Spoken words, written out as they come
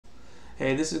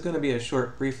Hey, this is going to be a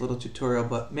short, brief little tutorial,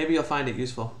 but maybe you'll find it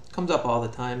useful. It comes up all the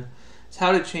time. It's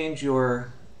how to change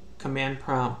your command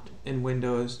prompt in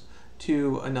Windows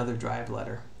to another drive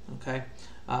letter. Okay,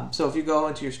 so if you go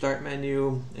into your Start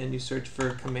menu and you search for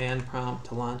command prompt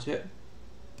to launch it,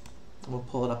 we'll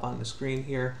pull it up on the screen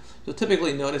here. You'll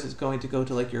typically notice it's going to go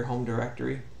to like your home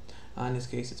directory. In this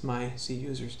case, it's my C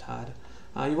users Todd.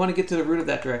 You want to get to the root of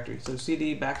that directory, so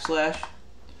cd /,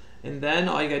 and then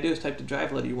all you gotta do is type the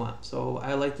drive letter you want. So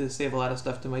I like to save a lot of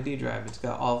stuff to my D drive. It's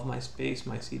got all of my space,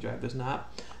 my C drive does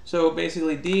not. So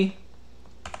basically D :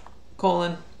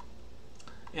 and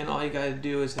all you gotta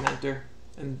do is hit enter,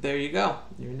 and there you go.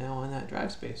 You're now on that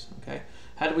drive space. Okay.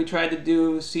 How did we try to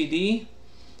do CD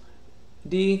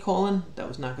D : that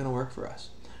was not gonna work for us.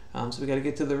 So we gotta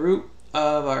get to the root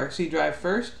of our C drive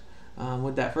first.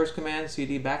 With that first command,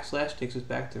 cd / takes us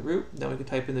back to root. Then we can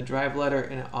type in the drive letter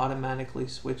and it automatically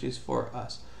switches for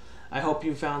us. I hope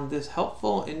you found this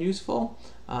helpful and useful.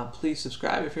 Please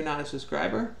subscribe if you're not a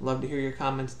subscriber. Love to hear your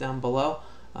comments down below.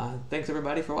 Thanks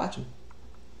everybody for watching.